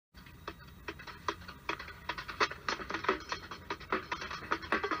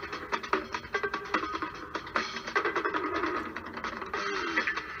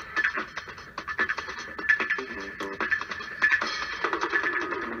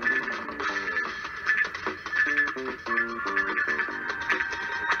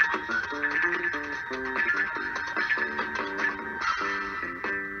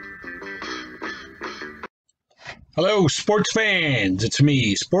Hello, sports fans. It's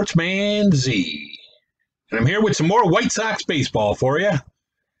me, Sportsman Z. And I'm here with some more White Sox baseball for you.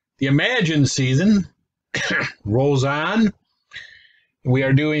 The Imagine season rolls on. We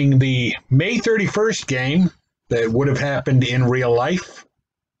are doing the May 31st game that would have happened in real life.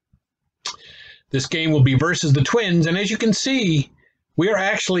 This game will be versus the Twins, and as you can see, we are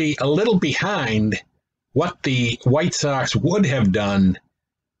actually a little behind what the White Sox would have done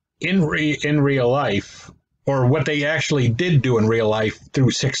in real life, or what they actually did do in real life through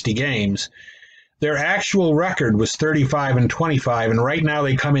 60 games. Their actual record was 35-25, and right now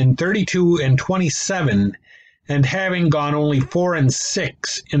they come in 32-27, and having gone only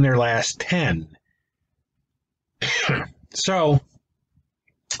 4-6 in their last 10. So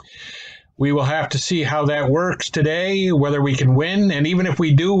we will have to see how that works today, whether we can win, and even if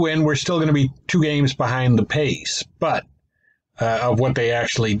we do win, we're still going to be 2 games behind the pace, but of what they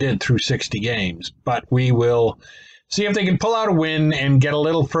actually did through 60 games. But we will see if they can pull out a win and get a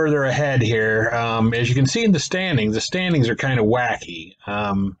little further ahead here. As you can see in the standings are kind of wacky.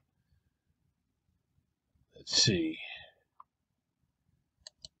 Let's see.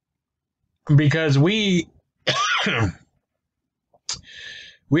 Because we are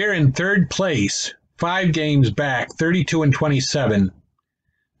in third place, 5 games back, 32-27.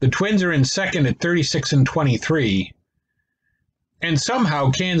 The Twins are in second at 36-23. And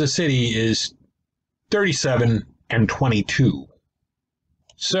somehow Kansas City is 37-22.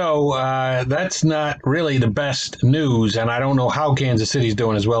 So that's not really the best news, and I don't know how Kansas City's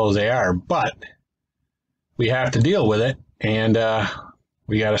doing as well as they are, but we have to deal with it, and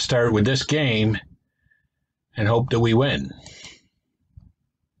we got to start with this game and hope that we win.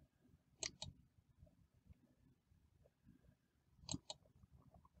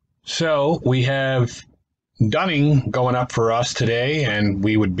 So we have Dunning going up for us today, and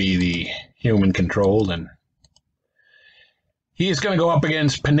we would be the human controlled, and he is going to go up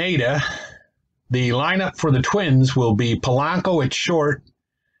against Pineda. The lineup for the Twins will be Polanco at short,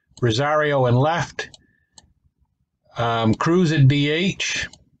 Rosario in left, Cruz at DH,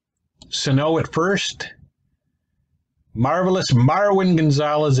 Sano at first, marvelous Marwin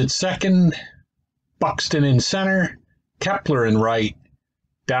Gonzalez at second, Buxton in center, Kepler in right,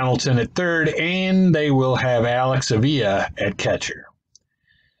 Donaldson at third, and they will have Alex Avila at catcher.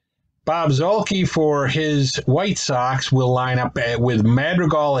 Bob Zolke for his White Sox will line up with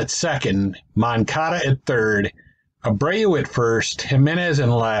Madrigal at second, Moncada at third, Abreu at first, Jimenez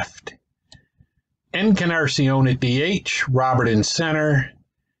in left, Encarnacion at DH, Robert in center,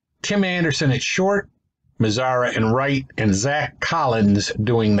 Tim Anderson at short, Mazzara in right, and Zach Collins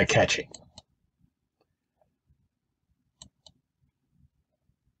doing the catching.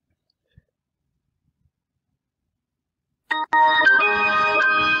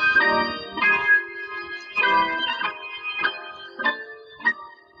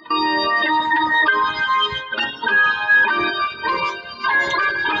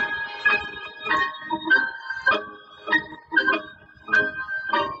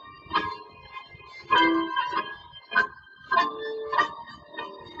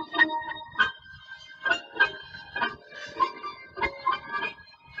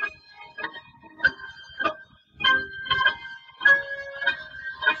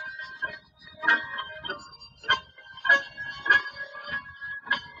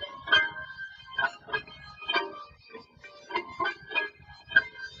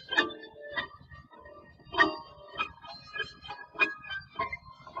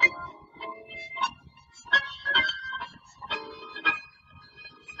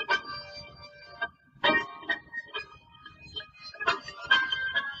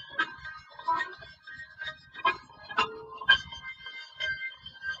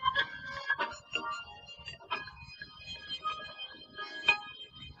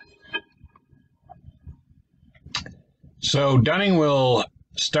 So Dunning will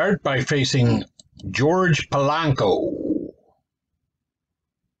start by facing George Polanco.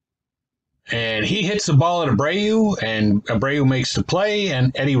 And he hits the ball at Abreu, and Abreu makes the play,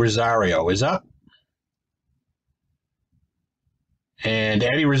 and Eddie Rosario is up. And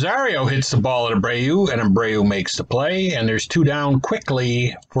Eddie Rosario hits the ball at Abreu, and Abreu makes the play, and there's 2 down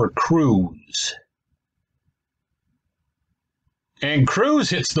quickly for Cruz. And Cruz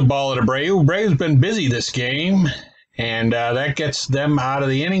hits the ball at Abreu. Abreu's been busy this game. And that gets them out of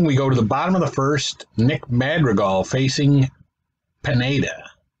the inning. We go to the bottom of the first. Nick Madrigal facing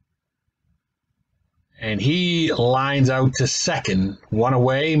Pineda. And he lines out to second. 1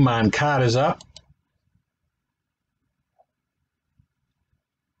 away. Moncada's up.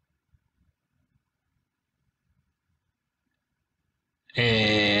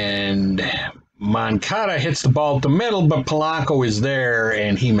 And Moncada hits the ball at the middle, but Polanco is there,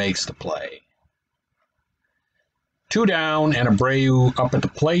 and he makes the play. 2 down, and Abreu up at the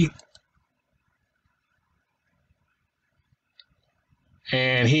plate.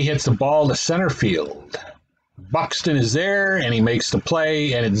 And he hits the ball to center field. Buxton is there, and he makes the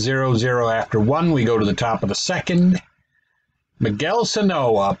play, and it's 0-0 after 1. We go to the top of the second. Miguel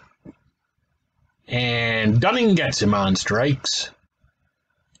Sano up, and Dunning gets him on strikes.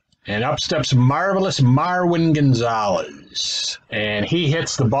 And up steps marvelous Marwin Gonzalez. And he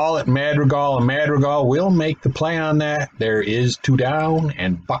hits the ball at Madrigal, and Madrigal will make the play on that. There is 2 down,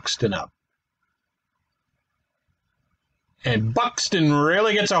 and Buxton up. And Buxton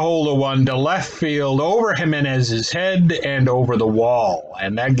really gets a hold of one to left field over Jimenez's head and over the wall.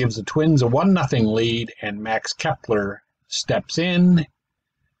 And that gives the Twins a 1-0 lead, and Max Kepler steps in.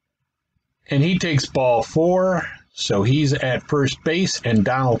 And he takes ball 4, so he's at first base, and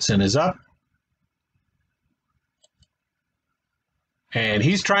Donaldson is up. And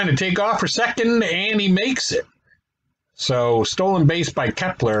he's trying to take off for second, and he makes it. So stolen base by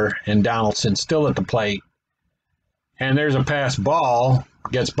Kepler, and Donaldson still at the plate. And there's a pass ball,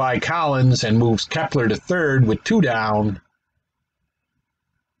 gets by Collins, and moves Kepler to third with 2 down.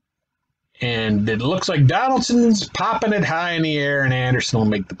 And it looks like Donaldson's popping it high in the air, and Anderson will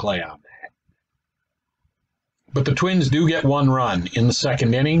make the play on that. But the Twins do get 1 run in the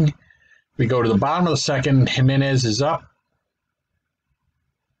second inning. We go to the bottom of the second. Jimenez is up.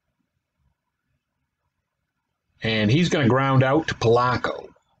 And he's going to ground out to Polanco.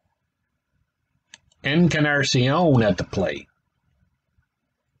 Encarnacion at the plate.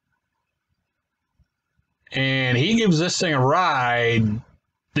 And he gives this thing a ride.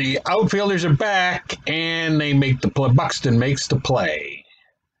 The outfielders are back, and they make the play. Buxton makes the play.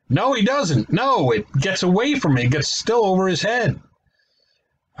 No, he doesn't. No, it gets away from him. It gets still over his head.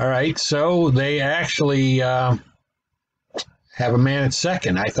 All right, so they actually have a man at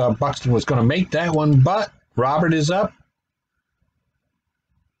second. I thought Buxton was going to make that one, but Robert is up.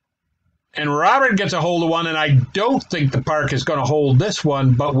 And Robert gets a hold of one, and I don't think the park is going to hold this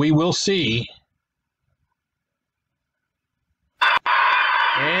one, but we will see.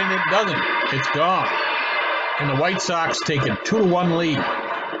 And it doesn't. It's gone. And the White Sox take a 2-1 lead.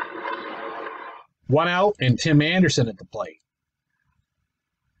 1 out, and Tim Anderson at the plate.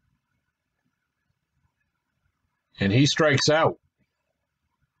 And he strikes out.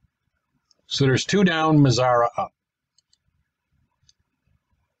 So there's 2 down, Mazzara up.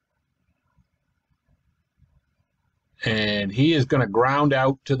 And he is going to ground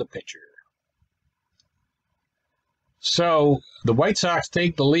out to the pitcher. So the White Sox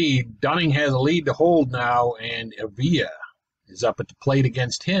take the lead. Dunning has a lead to hold now, and Avila is up at the plate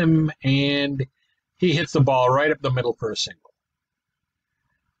against him, and he hits the ball right up the middle for a single.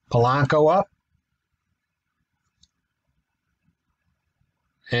 Polanco up.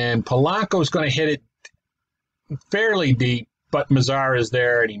 And Polanco's going to hit it fairly deep, but Mazzara is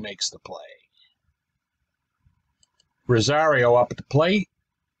there, and he makes the play. Rosario up at the plate.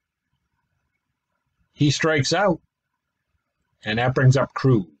 He strikes out. And that brings up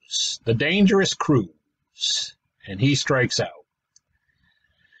Cruz, the dangerous Cruz. And he strikes out.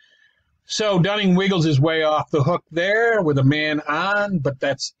 So Dunning wiggles his way off the hook there with a man on, but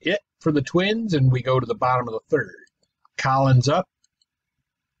that's it for the Twins, and we go to the bottom of the third. Collins up.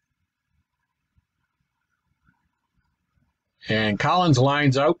 And Collins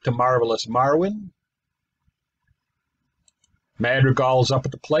lines out to Marvelous Marwin. Madrigal's up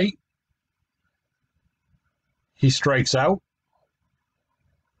at the plate. He strikes out.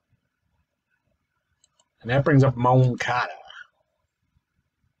 And that brings up Moncada.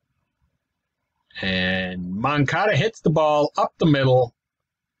 And Moncada hits the ball up the middle,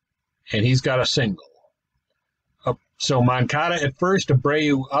 and he's got a single. So Moncada at first,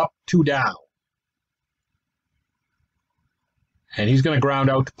 Abreu up, 2 down. And he's going to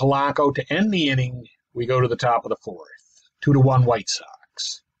ground out to Polanco to end the inning. We go to the top of the fourth. 2-1 White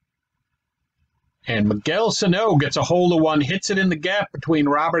Sox. And Miguel Sano gets a hold of one, hits it in the gap between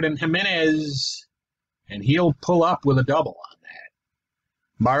Robert and Jimenez, and he'll pull up with a double on that.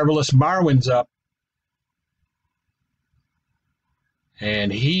 Marvelous Marwin's up.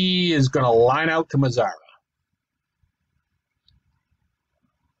 And he is going to line out to Mazzara.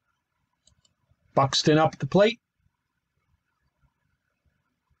 Buxton up at the plate.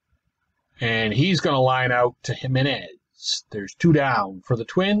 And he's going to line out to Jimenez. There's 2 down for the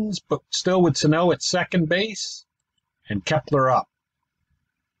Twins, but still with Sano at second base. And Kepler up.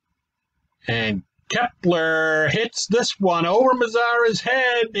 And Kepler hits this one over Mazzara's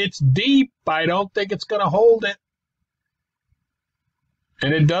head. It's deep. I don't think it's going to hold it.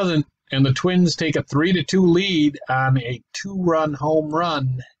 And it doesn't. and the Twins take a 3-2 lead on a 2-run home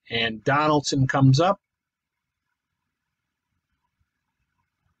run, and Donaldson comes up,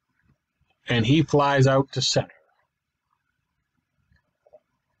 and he flies out to center.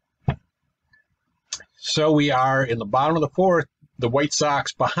 So we are in the bottom of the fourth, the White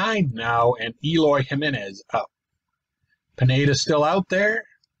Sox behind now, and Eloy Jimenez up. Pineda still out there.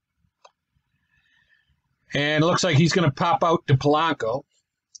 And it looks like he's going to pop out to Polanco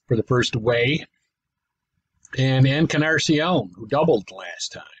for the first away. And Encarnacion, who doubled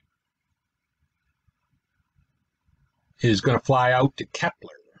last time, is going to fly out to Kepler.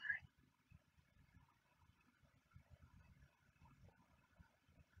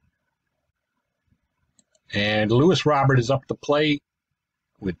 And Lewis Robert is up the plate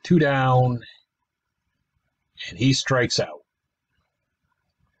with 2 down, and he strikes out.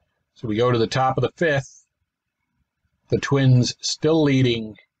 So we go to the top of the fifth. The Twins still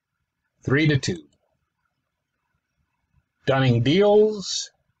leading 3-2. Dunning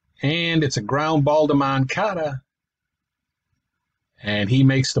deals, and it's a ground ball to Moncada, and he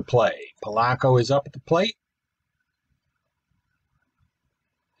makes the play. Polanco is up at the plate,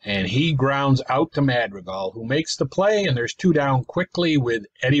 and he grounds out to Madrigal, who makes the play, and there's 2 down quickly with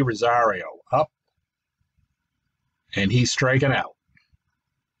Eddie Rosario up, and he's striking out.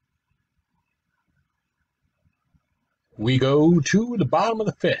 We go to the bottom of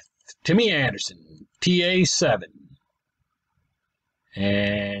the fifth. Timmy Anderson, TA7.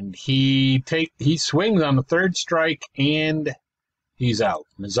 And he swings on the third strike, and he's out.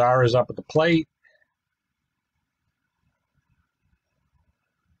 Mazzara's up at the plate.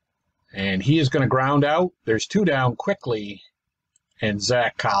 And he is going to ground out. There's 2 down quickly, and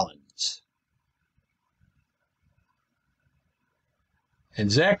Zach Collins.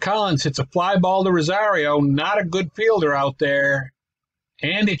 And Zach Collins hits a fly ball to Rosario, not a good fielder out there,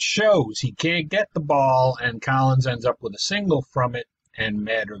 and it shows. He can't get the ball, and Collins ends up with a single from it, and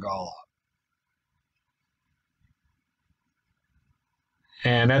Madrigal up.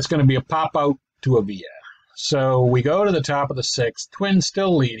 And that's going to be a pop-out to Avila. So we go to the top of the sixth. Twins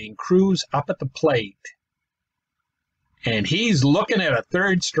still leading. Cruz up at the plate. And he's looking at a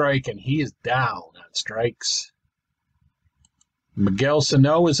third strike, and he is down on strikes. Miguel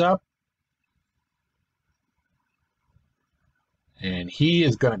Sano is up. And he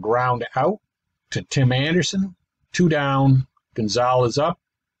is going to ground out to Tim Anderson. 2 down. Gonzalez up.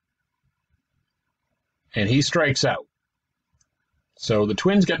 And he strikes out. So the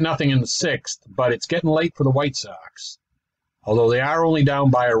Twins get nothing in the sixth, but it's getting late for the White Sox. Although they are only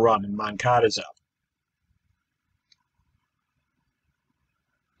down by a run, and Moncada's up.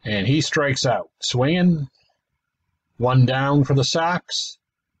 And he strikes out. Swinging. 1 down for the Sox.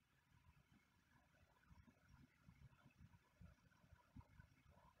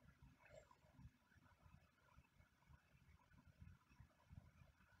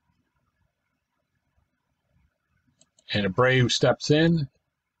 And Abreu steps in.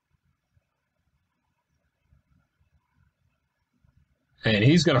 And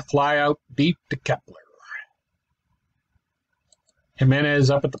he's going to fly out deep to Kepler.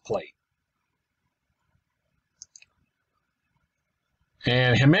 Jimenez up at the plate.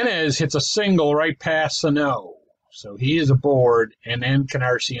 And Jimenez hits a single right past Sano. So he is aboard, and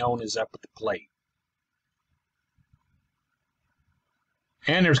Encarnacion is up at the plate.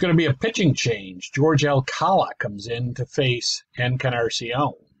 And there's going to be a pitching change. George Alcala comes in to face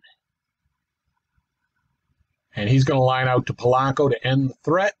Encarnacion. And he's going to line out to Polanco to end the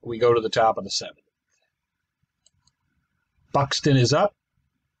threat. We go to the top of the seventh. Buxton is up.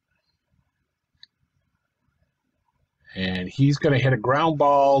 And he's going to hit a ground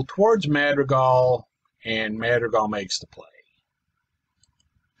ball towards Madrigal, and Madrigal makes the play.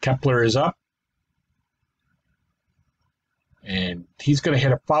 Kepler is up. And he's going to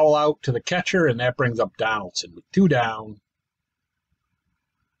hit a foul out to the catcher, and that brings up Donaldson with 2 down.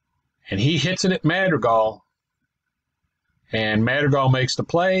 And he hits it at Madrigal. And Madrigal makes the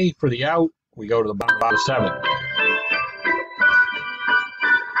play for the out. We go to the bottom of the seventh.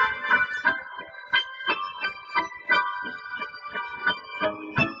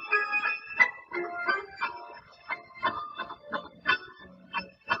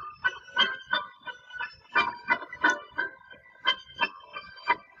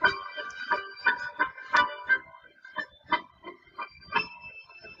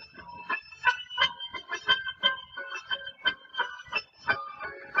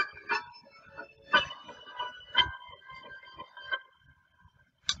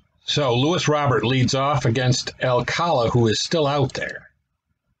 So Lewis Robert leads off against Alcala, who is still out there.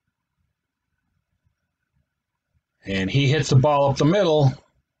 And he hits the ball up the middle.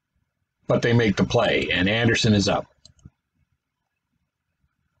 but they make the play, and Anderson is up.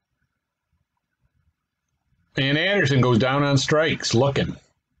 And Anderson goes down on strikes, looking.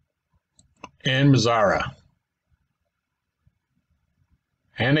 And Mazzara.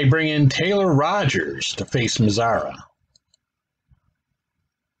 And they bring in Taylor Rogers to face Mazzara.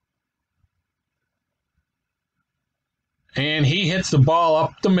 And he hits the ball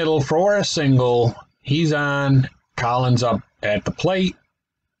up the middle for a single. He's on. Collins up at the plate.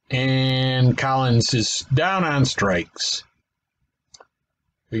 And Collins is down on strikes.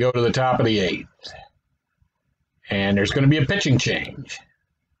 We go to the top of the eighth. And there's going to be a pitching change.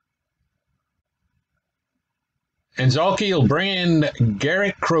 And Zolke will bring in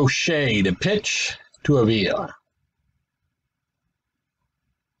Garrett Crochet to pitch to Avila.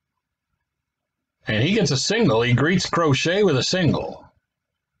 And he gets a single. He greets Crochet with a single.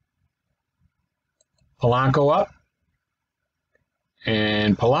 Polanco up.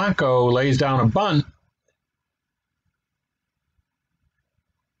 And Polanco lays down a bunt.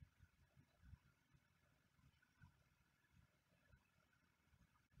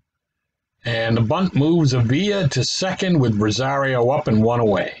 And the bunt moves Avila to second with Rosario up and one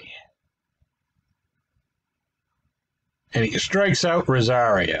away. And he strikes out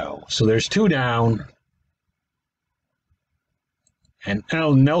Rosario. So there's two down. And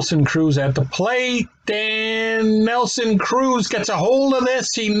now Nelson Cruz at the plate. And Nelson Cruz gets a hold of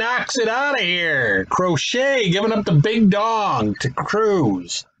this. He knocks it out of here. Crochet giving up the big dong to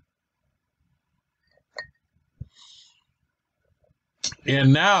Cruz.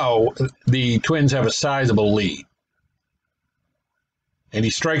 And now the Twins have a sizable lead. And he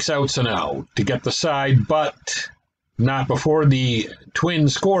strikes out Sano to get the side, but not before the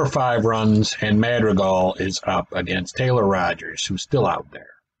Twins score 5 runs and Madrigal is up against Taylor Rogers, who's still out there.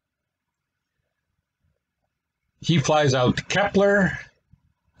 He flies out to Kepler.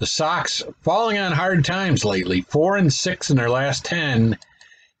 The Sox falling on hard times lately, 4-6 in their last 10,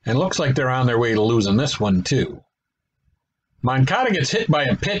 and looks like they're on their way to losing this one too. Moncada gets hit by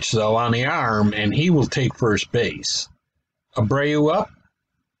a pitch, though, on the arm, and he will take first base. Abreu up.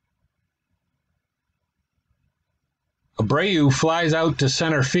 Abreu flies out to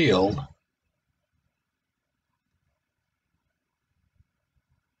center field.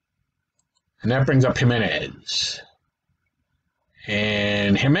 And that brings up Jimenez.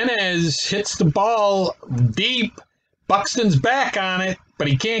 And Jimenez hits the ball deep. Buxton's back on it, but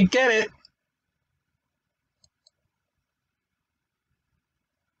he can't get it.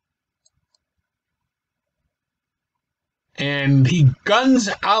 And he guns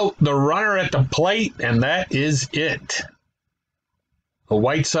out the runner at the plate, and that is it. The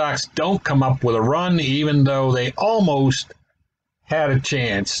White Sox don't come up with a run, even though they almost had a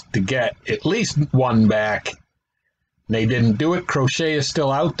chance to get at least one back. They didn't do it. Crochet is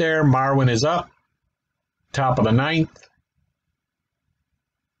still out there. Marwin is up. Top of the 9th.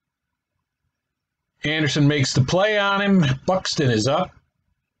 Anderson makes the play on him. Buxton is up.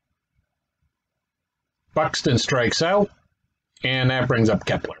 Buxton strikes out. And that brings up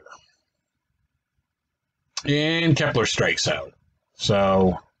Kepler. And Kepler strikes out.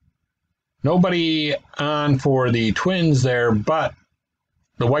 So nobody on for the Twins there, but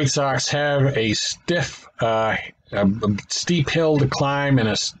the White Sox have a steep hill to climb and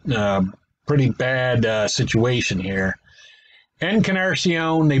a pretty bad situation here.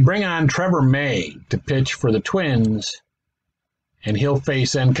 Encarnacion, they bring on Trevor May to pitch for the Twins, and he'll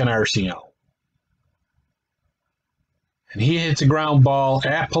face Encarnacion. And he hits a ground ball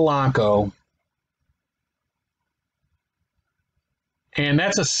at Polanco. And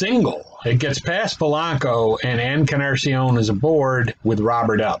that's a single. It gets past Polanco, and Encarnacion is aboard with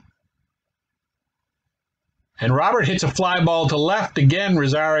Robert up. And Robert hits a fly ball to left. Again,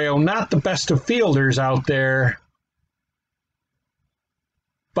 Rosario, not the best of fielders out there,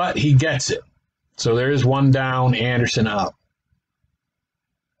 but he gets it. So there is one down, Anderson up.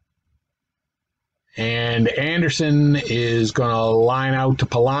 And Anderson is going to line out to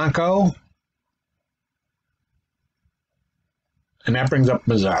Polanco. And that brings up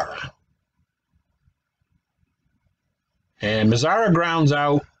Mazzara. And Mazzara grounds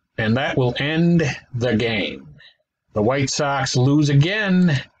out, and that will end the game. The White Sox lose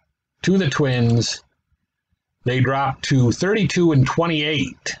again to the Twins. They drop to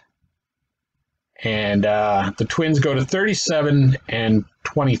 32-28. And the Twins go to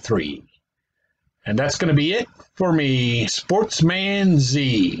 37-23. And that's going to be it for me, Sportsman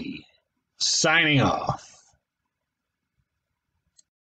Z, signing off.